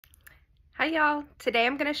Hi y'all, today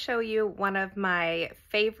I'm going to show you one of my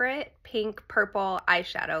favorite pink purple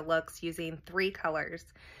eyeshadow looks using 3 colors.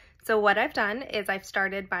 So what I've done is I've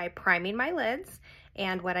started by priming my lids,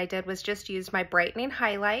 and what I did was just use my brightening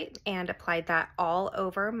highlight and applied that all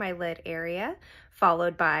over my lid area,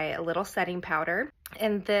 followed by a little setting powder.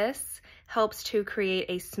 And this helps to create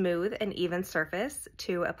a smooth and even surface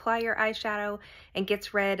to apply your eyeshadow and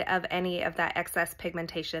gets rid of any of that excess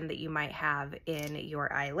pigmentation that you might have in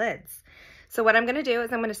your eyelids. So what I'm going to do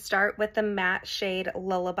is I'm going to start with the matte shade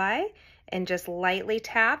Lullaby and just lightly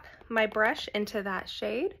tap my brush into that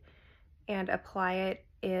shade and apply it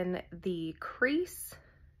in the crease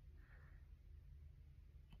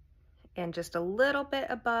and just a little bit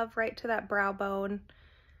above right to that brow bone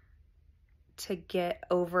to get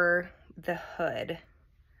over the hood.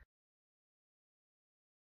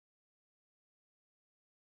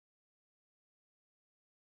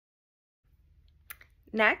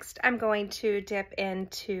 Next, I'm going to dip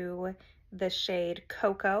into the shade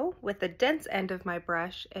Cocoa with the dense end of my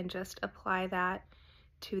brush and just apply that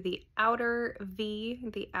to the outer V,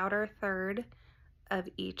 the outer third of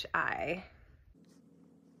each eye.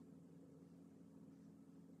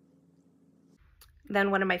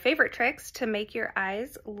 Then one of my favorite tricks to make your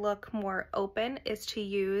eyes look more open is to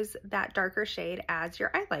use that darker shade as your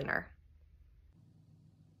eyeliner.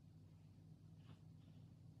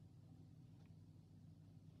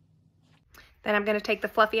 Then I'm going to take the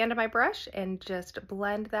fluffy end of my brush and just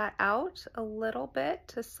blend that out a little bit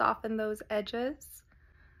to soften those edges.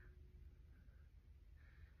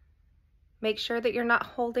 Make sure that you're not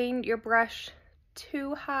holding your brush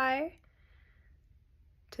too high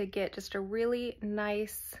to get just a really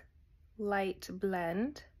nice light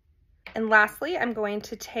blend. And lastly, I'm going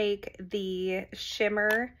to take the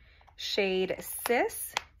shimmer shade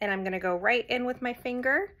Sis, and I'm going to go right in with my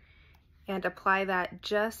finger and apply that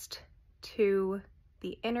just to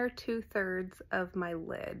the inner 2/3 of my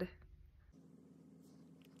lid.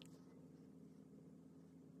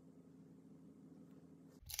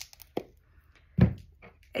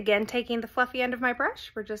 Again, taking the fluffy end of my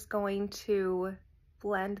brush, we're just going to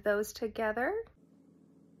blend those together.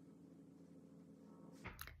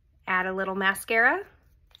 Add a little mascara,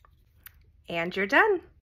 and you're done.